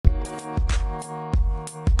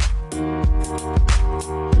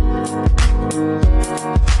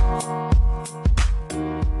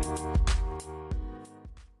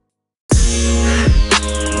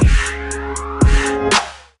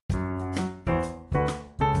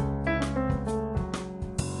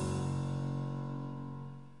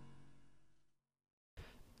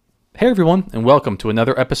Hey everyone, and welcome to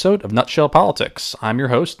another episode of Nutshell Politics. I'm your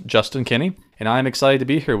host, Justin Kinney, and I'm excited to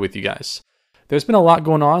be here with you guys. There's been a lot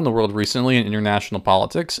going on in the world recently in international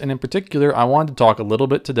politics, and in particular, I wanted to talk a little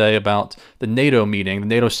bit today about the NATO meeting, the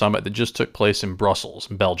NATO summit that just took place in Brussels,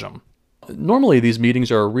 Belgium. Normally, these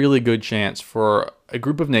meetings are a really good chance for a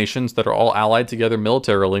group of nations that are all allied together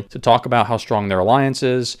militarily to talk about how strong their alliance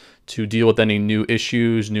is, to deal with any new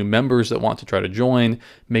issues, new members that want to try to join,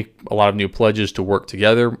 make a lot of new pledges to work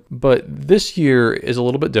together. But this year is a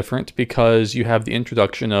little bit different because you have the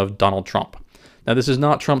introduction of Donald Trump. Now, this is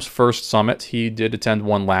not Trump's first summit. He did attend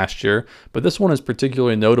one last year, but this one is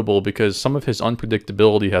particularly notable because some of his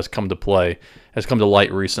unpredictability has come to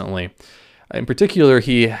light recently. In particular,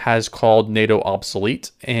 he has called NATO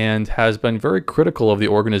obsolete and has been very critical of the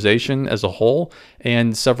organization as a whole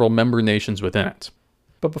and several member nations within it.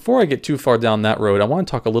 But before I get too far down that road, I want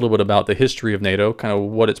to talk a little bit about the history of NATO, kind of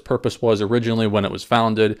what its purpose was originally when it was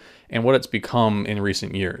founded, and what it's become in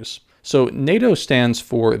recent years. So NATO stands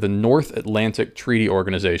for the North Atlantic Treaty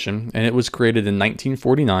Organization, and it was created in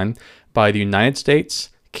 1949 by the United States,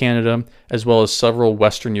 Canada, as well as several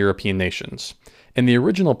Western European nations. And the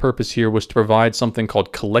original purpose here was to provide something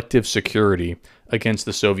called collective security against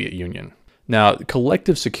the Soviet Union. Now,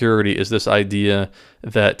 collective security is this idea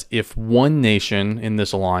that if one nation in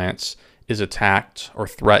this alliance is attacked or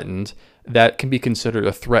threatened, that can be considered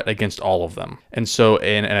a threat against all of them. And so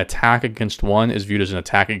an attack against one is viewed as an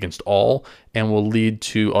attack against all and will lead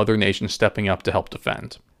to other nations stepping up to help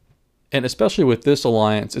defend. And especially with this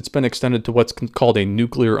alliance, it's been extended to what's called a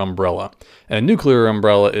nuclear umbrella. And a nuclear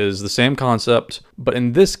umbrella is the same concept, but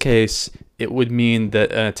in this case, it would mean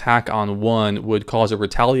that an attack on one would cause a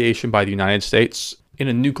retaliation by the United States in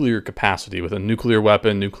a nuclear capacity with a nuclear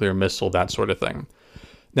weapon, nuclear missile, that sort of thing.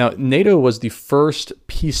 Now, NATO was the first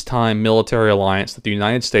peacetime military alliance that the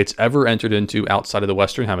United States ever entered into outside of the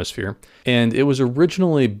Western Hemisphere, and it was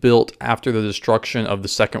originally built after the destruction of the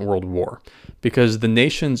Second World War, because the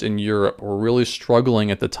nations in Europe were really struggling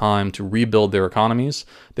at the time to rebuild their economies.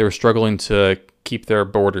 They were struggling to keep their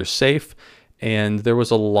borders safe, and there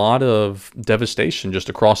was a lot of devastation just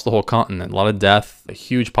across the whole continent, a lot of death,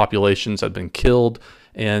 huge populations had been killed,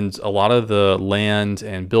 and a lot of the land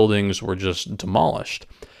and buildings were just demolished.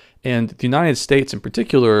 And the United States in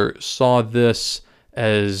particular saw this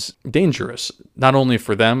as dangerous, not only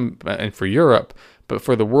for them and for Europe, but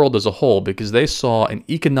for the world as a whole, because they saw an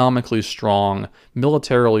economically strong,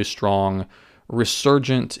 militarily strong,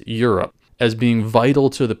 resurgent Europe as being vital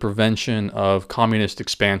to the prevention of communist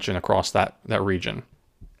expansion across that region.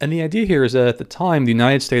 And the idea here is that at the time, the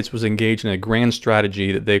United States was engaged in a grand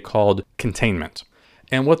strategy that they called containment.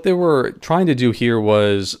 And what they were trying to do here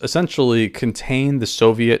was essentially contain the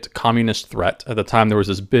Soviet communist threat. At the time, there was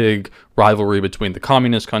this big rivalry between the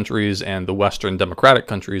communist countries and the Western democratic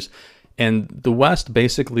countries. And the West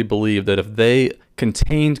basically believed that if they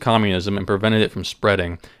contained communism and prevented it from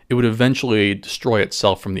spreading, it would eventually destroy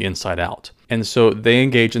itself from the inside out. And so they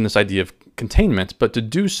engaged in this idea of containment, but to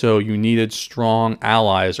do so, you needed strong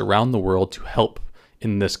allies around the world to help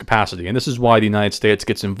in this capacity. And this is why the United States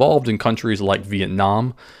gets involved in countries like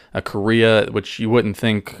Vietnam, Korea, which you wouldn't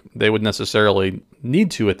think they would necessarily need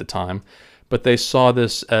to at the time, but they saw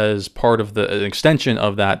this as part of an extension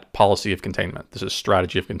of that policy of containment. This is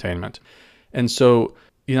strategy of containment. And so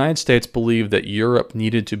the United States believed that Europe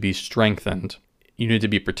needed to be strengthened, you needed to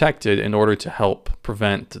be protected in order to help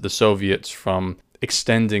prevent the Soviets from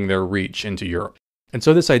extending their reach into Europe. And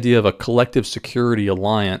so this idea of a collective security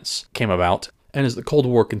alliance came about. And as the Cold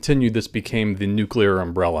War continued, this became the nuclear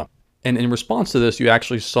umbrella. And in response to this, you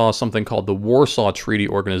actually saw something called the Warsaw Treaty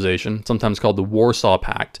Organization, sometimes called the Warsaw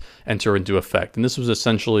Pact, enter into effect. And this was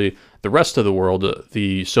essentially the rest of the world,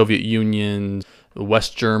 the Soviet Union,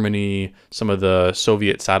 West Germany, some of the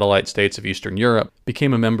Soviet satellite states of Eastern Europe,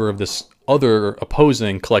 became a member of this other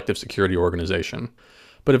opposing collective security organization.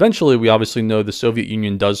 But eventually, we obviously know the Soviet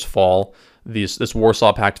Union does fall. This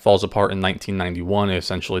Warsaw Pact falls apart in 1991. It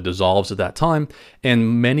essentially dissolves at that time.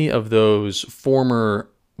 And many of those former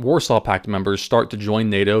Warsaw Pact members start to join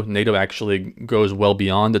NATO. NATO actually goes well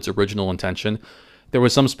beyond its original intention. There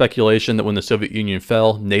was some speculation that when the Soviet Union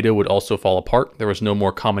fell, NATO would also fall apart. There was no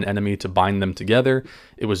more common enemy to bind them together.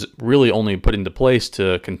 It was really only put into place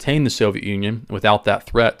to contain the Soviet Union. Without that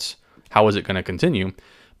threat, how is it going to continue?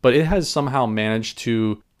 But it has somehow managed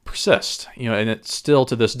to persist, and it still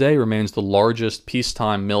to this day remains the largest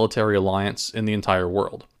peacetime military alliance in the entire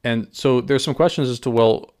world. And so there's some questions as to,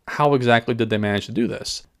 well, how exactly did they manage to do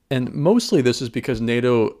this? And mostly this is because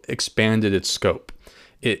NATO expanded its scope.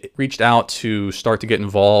 It reached out to start to get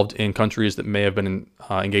involved in countries that may have been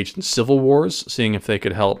engaged in civil wars, seeing if they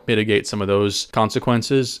could help mitigate some of those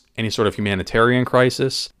consequences, any sort of humanitarian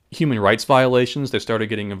crisis, human rights violations. They started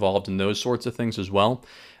getting involved in those sorts of things as well.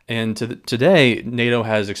 And today, NATO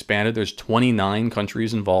has expanded. There's 29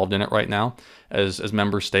 countries involved in it right now as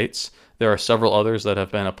member states. There are several others that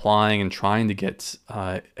have been applying and trying to get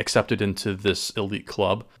accepted into this elite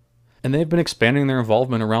club. And they've been expanding their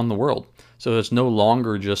involvement around the world. So it's no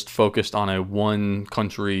longer just focused on a one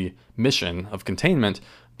country mission of containment,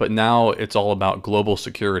 but now it's all about global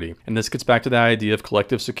security. And this gets back to the idea of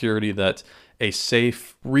collective security, that a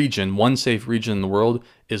safe region, one safe region in the world,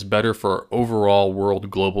 is better for overall world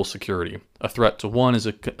global security. A threat to one is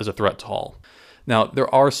a threat to all. Now,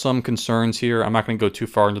 there are some concerns here. I'm not going to go too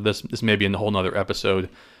far into this. This may be in a whole nother episode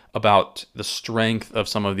about the strength of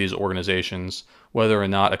some of these organizations, whether or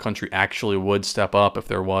not a country actually would step up if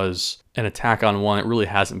there was an attack on one. It really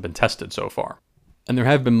hasn't been tested so far. And there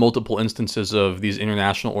have been multiple instances of these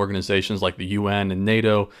international organizations like the UN and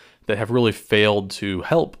NATO that have really failed to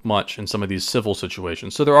help much in some of these civil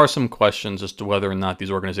situations. So there are some questions as to whether or not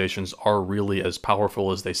these organizations are really as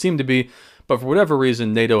powerful as they seem to be. But for whatever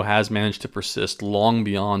reason, NATO has managed to persist long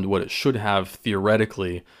beyond what it should have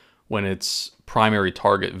theoretically when its primary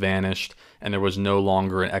target vanished and there was no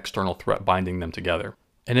longer an external threat binding them together.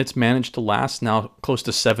 And it's managed to last now close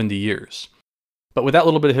to 70 years. But with that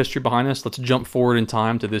little bit of history behind us, let's jump forward in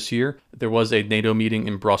time to this year. There was a NATO meeting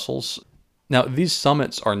in Brussels. Now, these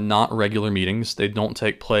summits are not regular meetings. They don't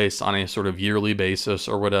take place on a sort of yearly basis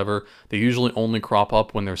or whatever. They usually only crop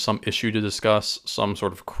up when there's some issue to discuss, some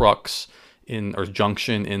sort of crux or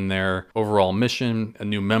junction in their overall mission. A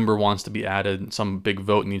new member wants to be added, some big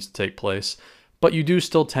vote needs to take place. But you do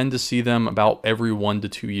still tend to see them about every 1 to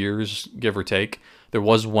 2 years, give or take. There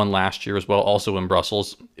was one last year as well, also in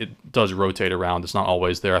Brussels. It does rotate around. It's not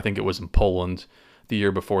always there. I think it was in Poland the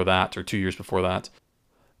year before that, or 2 years before that.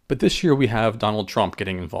 But this year we have Donald Trump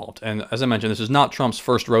getting involved. And as I mentioned, this is not Trump's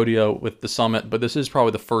first rodeo with the summit, but this is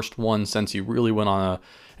probably the first one since he really went on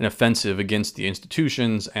an offensive against the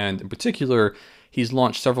institutions. And in particular, he's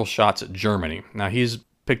launched several shots at Germany. Now, he's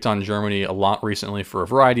picked on Germany a lot recently for a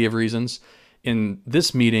variety of reasons. In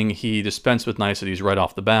this meeting, he dispensed with niceties right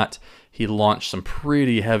off the bat. He launched some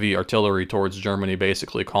pretty heavy artillery towards Germany,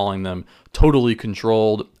 basically calling them totally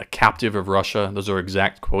controlled, a captive of Russia. Those are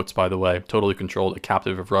exact quotes, by the way. Totally controlled, a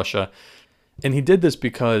captive of Russia. And he did this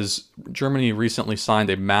because Germany recently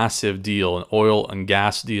signed a massive deal, an oil and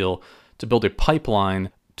gas deal, to build a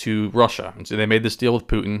pipeline to Russia. And so they made this deal with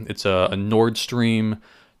Putin. It's a Nord Stream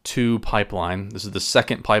 2 pipeline. This is the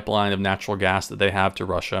second pipeline of natural gas that they have to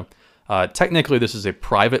Russia. Technically, this is a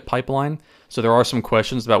private pipeline, so there are some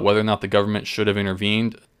questions about whether or not the government should have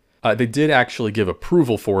intervened. They did actually give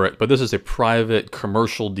approval for it, but this is a private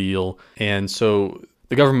commercial deal, and so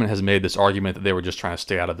the government has made this argument that they were just trying to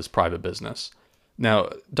stay out of this private business. Now,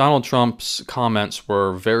 Donald Trump's comments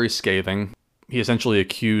were very scathing. He essentially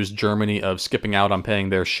accused Germany of skipping out on paying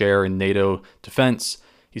their share in NATO defense.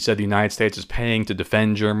 He said the United States is paying to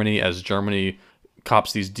defend Germany as Germany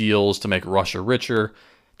cops these deals to make Russia richer.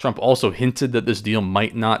 Trump also hinted that this deal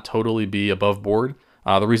might not totally be above board.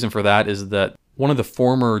 The reason for that is that one of the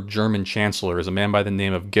former German chancellors, a man by the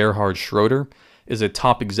name of Gerhard Schroeder, is a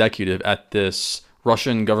top executive at this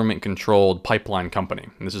Russian government-controlled pipeline company.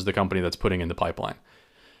 And this is the company that's putting in the pipeline.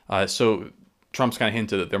 So Trump's kind of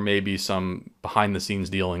hinted that there may be some behind-the-scenes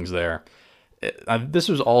dealings there. This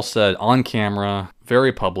was all said on camera,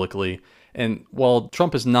 very publicly. And while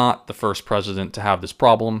Trump is not the first president to have this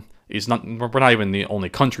problem, we're not even the only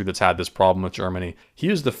country that's had this problem with Germany. He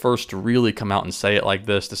was the first to really come out and say it like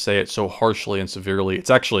this, to say it so harshly and severely. It's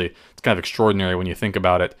kind of extraordinary when you think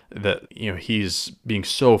about it, that he's being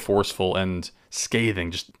so forceful and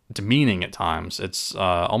scathing, just demeaning at times. It's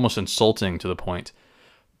almost insulting to the point.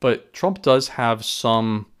 But Trump does have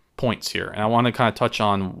some points here, and I want to kind of touch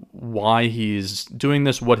on why he's doing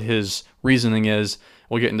this, what his reasoning is.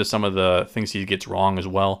 We'll get into some of the things he gets wrong as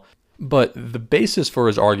well. But the basis for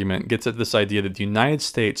his argument gets at this idea that the United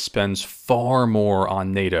States spends far more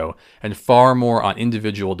on NATO and far more on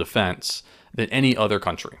individual defense than any other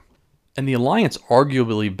country. And the alliance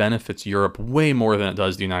arguably benefits Europe way more than it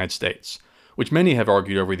does the United States, which many have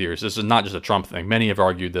argued over the years. This is not just a Trump thing. Many have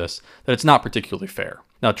argued this, that it's not particularly fair.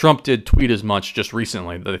 Now, Trump did tweet as much just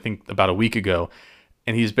recently, I think about a week ago,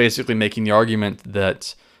 and he's basically making the argument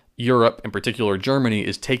that Europe, in particular Germany,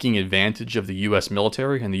 is taking advantage of the U.S.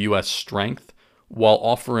 military and the U.S. strength while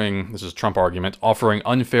offering, this is a Trump argument, offering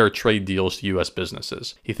unfair trade deals to U.S.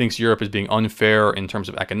 businesses. He thinks Europe is being unfair in terms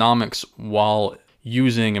of economics while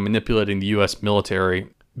using and manipulating the U.S. military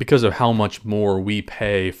because of how much more we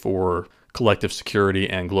pay for collective security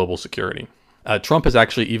and global security. Trump has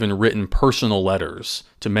actually even written personal letters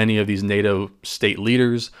to many of these NATO state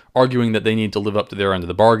leaders, arguing that they need to live up to their end of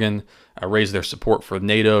the bargain, raise their support for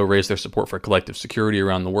NATO, raise their support for collective security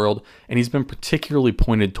around the world, and he's been particularly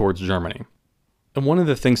pointed towards Germany. And one of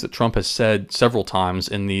the things that Trump has said several times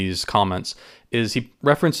in these comments is he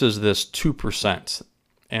references this 2%.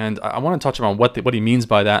 And I want to touch on what he means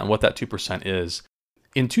by that and what that 2% is.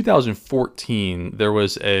 In 2014, there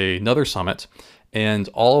was another summit, and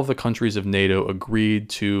all of the countries of NATO agreed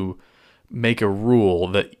to make a rule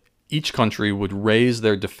that each country would raise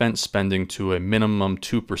their defense spending to a minimum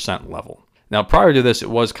 2% level. Now, prior to this, it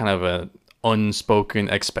was kind of an unspoken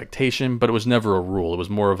expectation, but it was never a rule. It was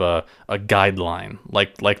more of a guideline,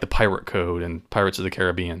 like the Pirate Code and Pirates of the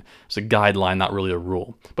Caribbean. It's a guideline, not really a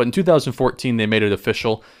rule. But in 2014, they made it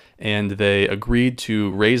official, and they agreed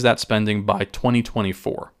to raise that spending by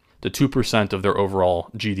 2024 to 2% of their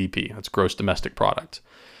overall GDP. That's gross domestic product.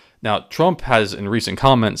 Now, Trump has, in recent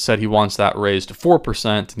comments, said he wants that raised to 4%,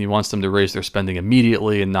 and he wants them to raise their spending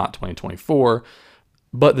immediately and not 2024.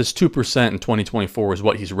 But this 2% in 2024 is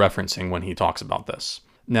what he's referencing when he talks about this.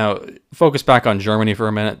 Now, focus back on Germany for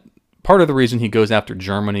a minute. Part of the reason he goes after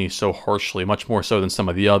Germany so harshly, much more so than some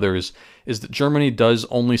of the others, is that Germany does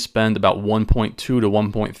only spend about 1.2 to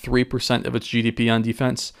 1.3% of its GDP on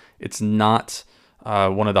defense. It's not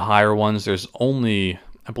one of the higher ones. There's only,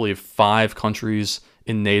 I believe, 5 countries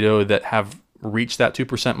in NATO that have reached that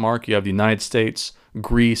 2% mark. You have the United States,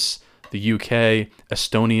 Greece, the UK,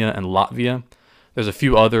 Estonia, and Latvia. There's a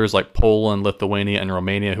few others like Poland, Lithuania, and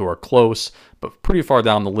Romania who are close, but pretty far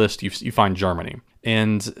down the list you find Germany.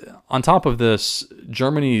 And on top of this,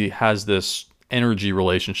 Germany has this energy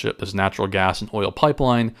relationship, this natural gas and oil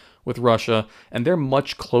pipeline with Russia, and they're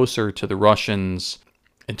much closer to the Russians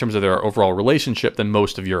in terms of their overall relationship than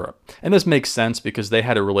most of Europe. And this makes sense because they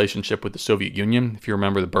had a relationship with the Soviet Union. If you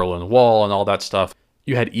remember the Berlin Wall and all that stuff,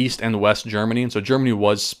 you had East and West Germany, and so Germany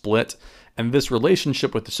was split. And this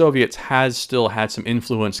relationship with the Soviets has still had some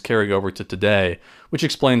influence carrying over to today, which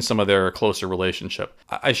explains some of their closer relationship.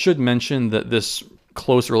 I should mention that this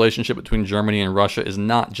close relationship between Germany and Russia is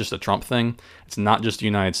not just a Trump thing. It's not just a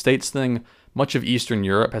United States thing. Much of Eastern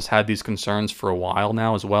Europe has had these concerns for a while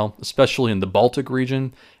now as well, especially in the Baltic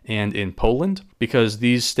region and in Poland, because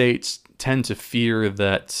these states tend to fear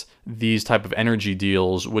that these type of energy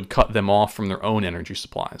deals would cut them off from their own energy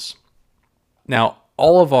supplies. Now,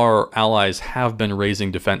 all of our allies have been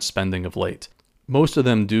raising defense spending of late. Most of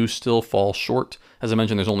them do still fall short. As I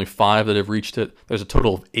mentioned, there's only 5 that have reached it. There's a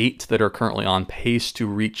total of 8 that are currently on pace to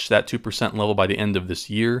reach that 2% level by the end of this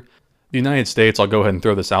year. The United States, I'll go ahead and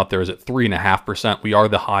throw this out there, is at 3.5%. We are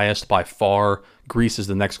the highest by far. Greece is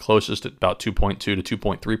the next closest at about 2.2 to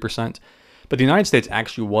 2.3%. But the United States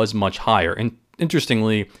actually was much higher. And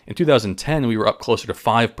interestingly, in 2010, we were up closer to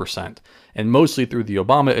 5%. And mostly through the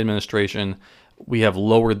Obama administration, we have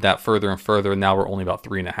lowered that further and further, and now we're only about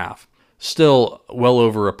 3.5%. Still well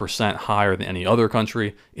over 1% higher than any other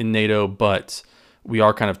country in NATO, but we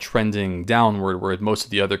are kind of trending downward, where most of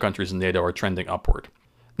the other countries in NATO are trending upward.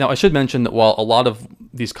 Now, I should mention that while a lot of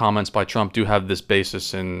these comments by Trump do have this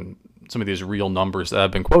basis in some of these real numbers that I've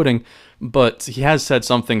been quoting, but he has said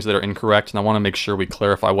some things that are incorrect, and I want to make sure we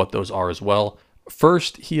clarify what those are as well.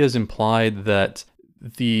 First, he has implied that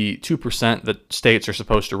the 2% that states are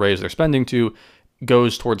supposed to raise their spending to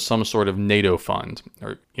goes towards some sort of NATO fund,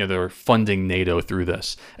 or they're funding NATO through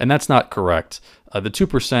this. And that's not correct. The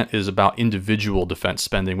 2% is about individual defense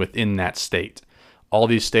spending within that state. All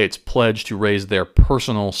these states pledge to raise their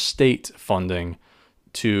personal state funding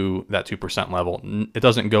to that 2% level. It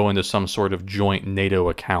doesn't go into some sort of joint NATO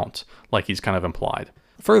account like he's kind of implied.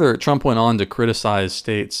 Further, Trump went on to criticize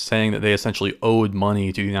states, saying that they essentially owed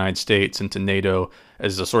money to the United States and to NATO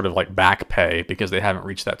as a sort of like back pay because they haven't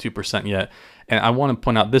reached that 2% yet. And I want to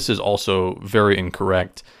point out this is also very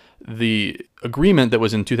incorrect. The agreement that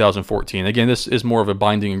was in 2014, again, this is more of a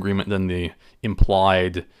binding agreement than the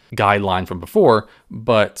implied guideline from before,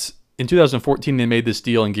 but in 2014, they made this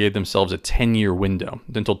deal and gave themselves a 10-year window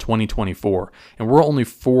until 2024. And we're only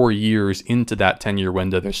 4 years into that 10-year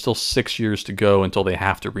window. There's still 6 years to go until they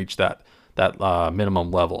have to reach that minimum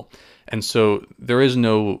level. And so there is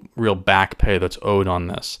no real back pay that's owed on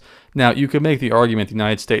this. Now, you could make the argument the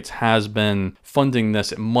United States has been funding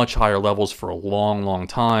this at much higher levels for a long, long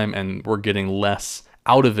time, and we're getting less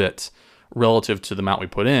out of it relative to the amount we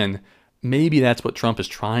put in. Maybe that's what Trump is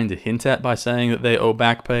trying to hint at by saying that they owe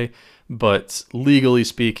back pay, but legally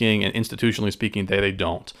speaking and institutionally speaking, they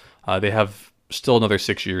don't. They have still another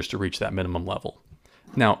 6 years to reach that minimum level.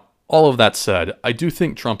 Now, All of that said, I do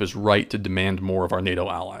think Trump is right to demand more of our NATO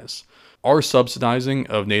allies. Our subsidizing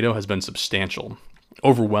of NATO has been substantial,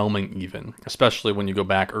 overwhelming even, especially when you go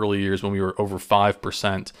back early years when we were over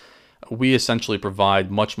 5%. We essentially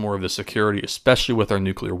provide much more of the security, especially with our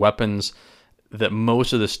nuclear weapons, that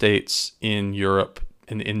most of the states in Europe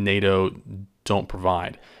and in NATO don't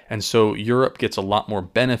provide. And so Europe gets a lot more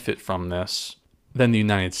benefit from this than the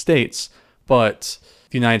United States, but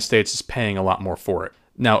the United States is paying a lot more for it.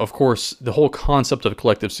 Now, of course, the whole concept of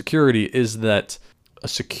collective security is that a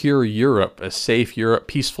secure Europe, a safe Europe,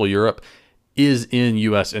 peaceful Europe, is in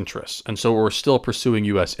U.S. interests. And so we're still pursuing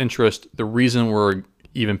U.S. interest. The reason we're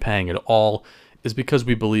even paying at all is because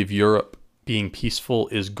we believe Europe being peaceful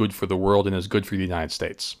is good for the world and is good for the United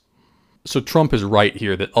States. So Trump is right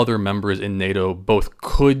here that other members in NATO both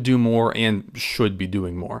could do more and should be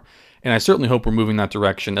doing more. And I certainly hope we're moving that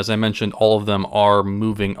direction. As I mentioned, all of them are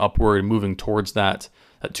moving upward, moving towards that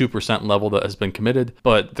 2% level that has been committed,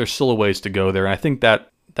 but there's still a ways to go there. And I think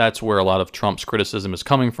that's where a lot of Trump's criticism is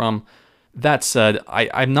coming from. That said,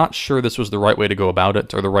 I'm not sure this was the right way to go about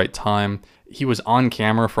it or the right time. He was on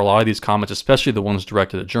camera for a lot of these comments, especially the ones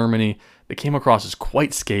directed at Germany. They came across as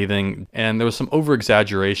quite scathing, and there was some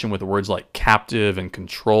over-exaggeration with words like captive and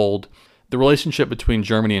controlled. The relationship between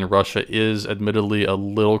Germany and Russia is admittedly a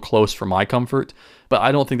little close for my comfort, but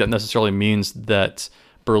I don't think that necessarily means that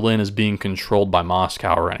Berlin is being controlled by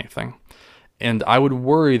Moscow or anything. And I would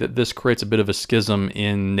worry that this creates a bit of a schism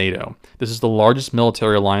in NATO. This is the largest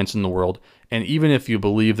military alliance in the world, and even if you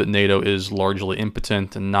believe that NATO is largely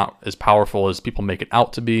impotent and not as powerful as people make it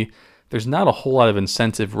out to be, there's not a whole lot of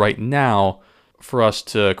incentive right now for us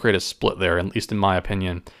to create a split there, at least in my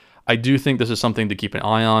opinion. I do think this is something to keep an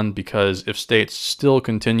eye on, because if states still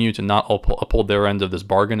continue to not uphold their end of this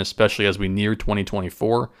bargain, especially as we near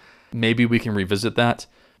 2024, maybe we can revisit that.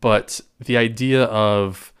 But the idea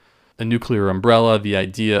of a nuclear umbrella, the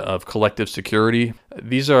idea of collective security,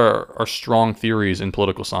 these are strong theories in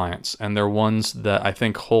political science, and they're ones that I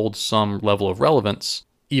think hold some level of relevance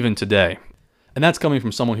even today. And that's coming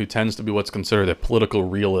from someone who tends to be what's considered a political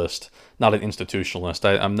realist, not an institutionalist.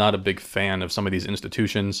 I'm not a big fan of some of these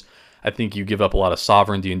institutions. I think you give up a lot of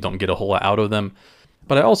sovereignty and don't get a whole lot out of them.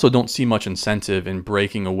 But I also don't see much incentive in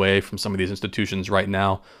breaking away from some of these institutions right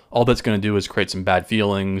now. All that's going to do is create some bad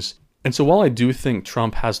feelings. And so while I do think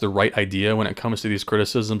Trump has the right idea when it comes to these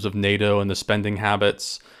criticisms of NATO and the spending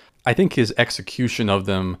habits, I think his execution of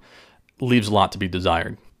them leaves a lot to be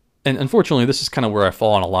desired. And unfortunately, this is kind of where I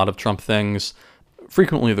fall on a lot of Trump things.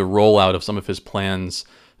 Frequently, the rollout of some of his plans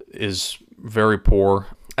is very poor.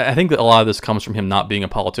 I think that a lot of this comes from him not being a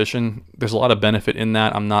politician. There's a lot of benefit in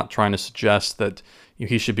that. I'm not trying to suggest that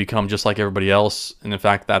he should become just like everybody else. And in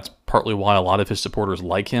fact, that's partly why a lot of his supporters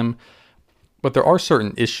like him. But there are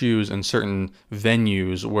certain issues and certain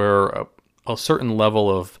venues where a certain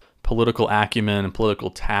level of political acumen and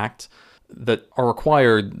political tact that are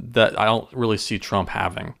required that I don't really see Trump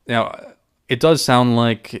having. Now, it does sound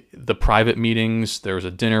like the private meetings, there was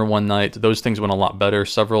a dinner one night, those things went a lot better.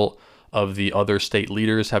 Several of the other state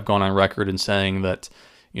leaders have gone on record in saying that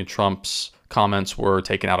Trump's comments were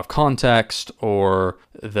taken out of context, or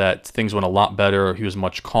that things went a lot better. He was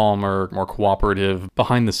much calmer, more cooperative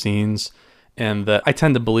behind the scenes. And that I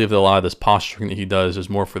tend to believe that a lot of this posturing that he does is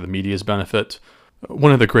more for the media's benefit.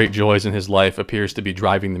 One of the great joys in his life appears to be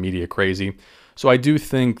driving the media crazy. So I do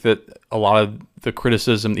think that a lot of the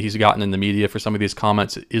criticism that he's gotten in the media for some of these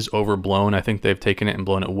comments is overblown. I think they've taken it and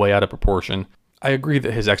blown it way out of proportion. I agree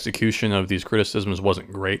that his execution of these criticisms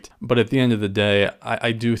wasn't great, but at the end of the day,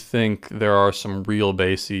 I do think there are some real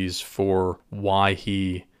bases for why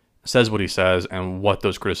he says what he says and what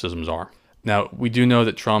those criticisms are. Now, we do know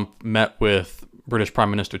that Trump met with British Prime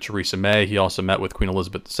Minister Theresa May. He also met with Queen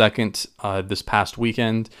Elizabeth II this past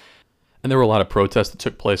weekend, and there were a lot of protests that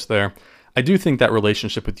took place there. I do think that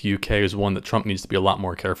relationship with the UK is one that Trump needs to be a lot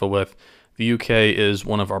more careful with. The UK is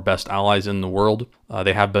one of our best allies in the world.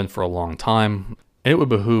 They have been for a long time. And it would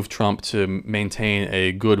behoove Trump to maintain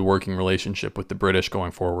a good working relationship with the British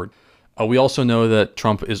going forward. We also know that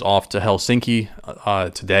Trump is off to Helsinki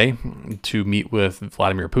today to meet with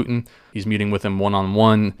Vladimir Putin. He's meeting with him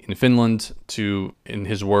one-on-one in Finland to, in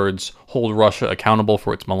his words, hold Russia accountable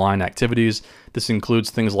for its malign activities. This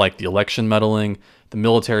includes things like the election meddling, the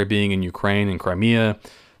military being in Ukraine and Crimea,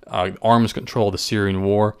 arms control of the Syrian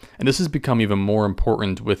war. And this has become even more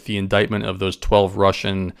important with the indictment of those 12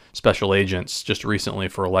 Russian special agents just recently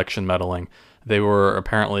for election meddling. They were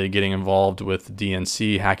apparently getting involved with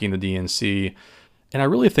DNC, hacking the DNC. And I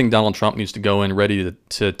really think Donald Trump needs to go in ready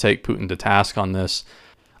to take Putin to task on this.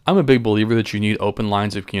 I'm a big believer that you need open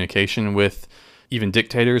lines of communication with even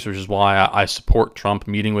dictators, which is why I support Trump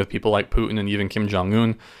meeting with people like Putin and even Kim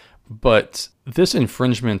Jong-un. But this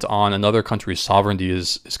infringement on another country's sovereignty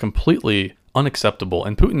is completely unacceptable,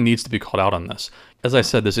 and Putin needs to be called out on this. As I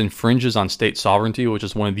said, this infringes on state sovereignty, which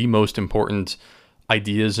is one of the most important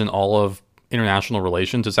ideas in all of international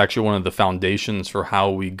relations. It's actually one of the foundations for how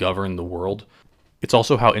we govern the world. It's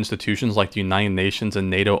also how institutions like the United Nations and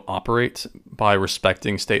NATO operate, by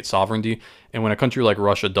respecting state sovereignty. And when a country like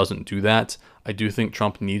Russia doesn't do that, I do think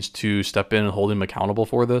Trump needs to step in and hold him accountable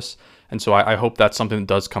for this. And so I hope that's something that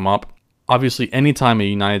does come up. Obviously, anytime a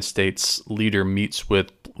United States leader meets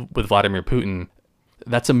with Vladimir Putin,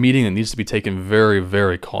 that's a meeting that needs to be taken very,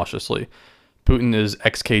 very cautiously. Putin is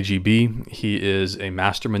ex-KGB. He is a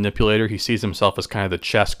master manipulator. He sees himself as kind of the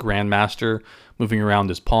chess grandmaster, moving around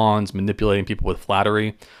his pawns, manipulating people with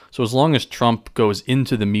flattery. So as long as Trump goes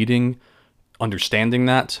into the meeting understanding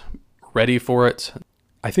that, ready for it,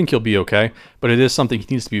 I think he'll be okay. But it is something he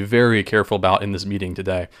needs to be very careful about in this meeting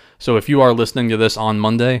today. So if you are listening to this on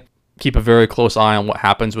Monday, keep a very close eye on what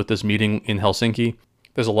happens with this meeting in Helsinki.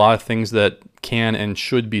 There's a lot of things that can and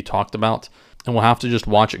should be talked about, and we'll have to just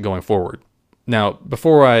watch it going forward. Now,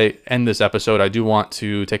 before I end this episode, I do want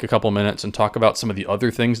to take a couple minutes and talk about some of the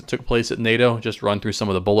other things that took place at NATO, just run through some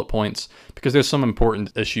of the bullet points, because there's some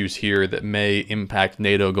important issues here that may impact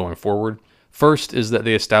NATO going forward. First is that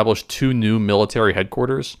they established 2 new military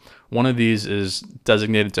headquarters. One of these is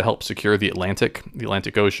designated to help secure the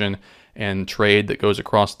Atlantic Ocean, and trade that goes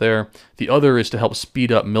across there. The other is to help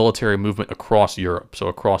speed up military movement across Europe, so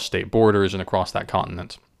across state borders and across that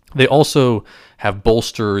continent. They also have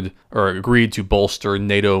bolstered or agreed to bolster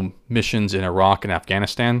NATO missions in Iraq and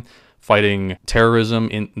Afghanistan, fighting terrorism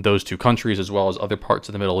in those 2 countries as well as other parts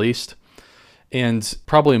of the Middle East. And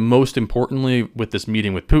probably most importantly, with this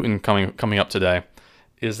meeting with Putin coming up today,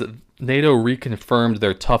 is that NATO reconfirmed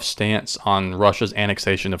their tough stance on Russia's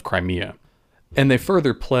annexation of Crimea. And they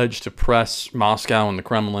further pledged to press Moscow and the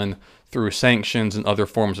Kremlin through sanctions and other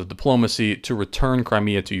forms of diplomacy to return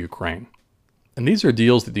Crimea to Ukraine. And these are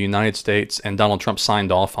deals that the United States and Donald Trump signed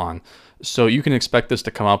off on, so you can expect this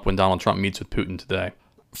to come up when Donald Trump meets with Putin today.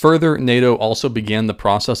 Further, NATO also began the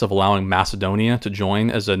process of allowing Macedonia to join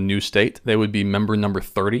as a new state. They would be member number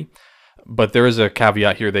 30. But there is a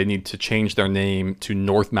caveat here. They need to change their name to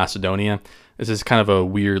North Macedonia. This is kind of a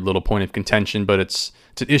weird little point of contention, but it's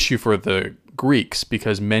an issue for the Greeks,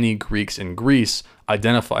 because many Greeks in Greece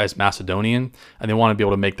identify as Macedonian, and they want to be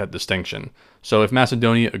able to make that distinction. So if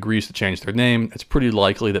Macedonia agrees to change their name, it's pretty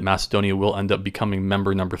likely that Macedonia will end up becoming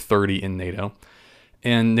member number 30 in NATO.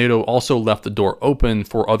 And NATO also left the door open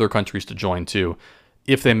for other countries to join too,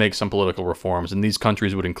 if they make some political reforms. And these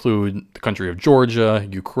countries would include the country of Georgia,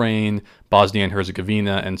 Ukraine, Bosnia and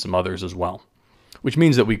Herzegovina, and some others as well. Which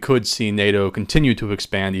means that we could see NATO continue to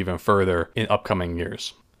expand even further in upcoming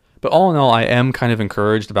years. But all in all, I am kind of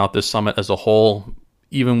encouraged about this summit as a whole,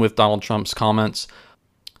 even with Donald Trump's comments.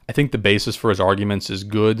 I think the basis for his arguments is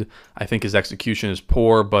good. I think his execution is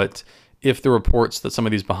poor, but if the reports that some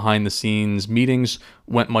of these behind-the-scenes meetings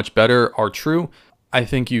went much better are true, I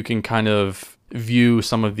think you can kind of view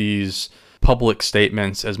some of these public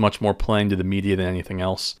statements as much more playing to the media than anything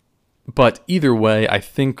else. But either way, I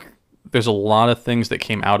think there's a lot of things that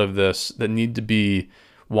came out of this that need to be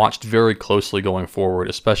watched very closely going forward,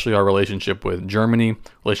 especially our relationship with Germany,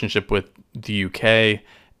 relationship with the UK,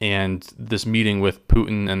 and this meeting with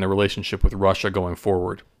Putin and the relationship with Russia going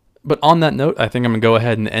forward. But on that note, I think I'm going to go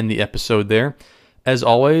ahead and end the episode there. As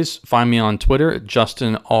always, find me on Twitter at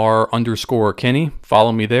JustinR_Kinney.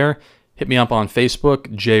 Follow me there. Hit me up on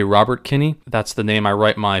Facebook, J. Robert Kinney. That's the name I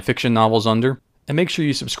write my fiction novels under. And make sure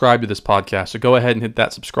you subscribe to this podcast, so go ahead and hit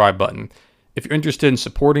that subscribe button. If you're interested in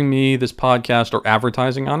supporting me, this podcast, or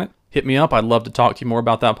advertising on it, hit me up. I'd love to talk to you more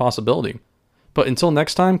about that possibility. But until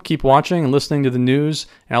next time, keep watching and listening to the news,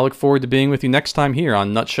 and I look forward to being with you next time here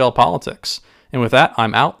on Nutshell Politics. And with that,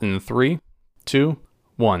 I'm out in 3, 2,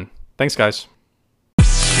 1. Thanks, guys.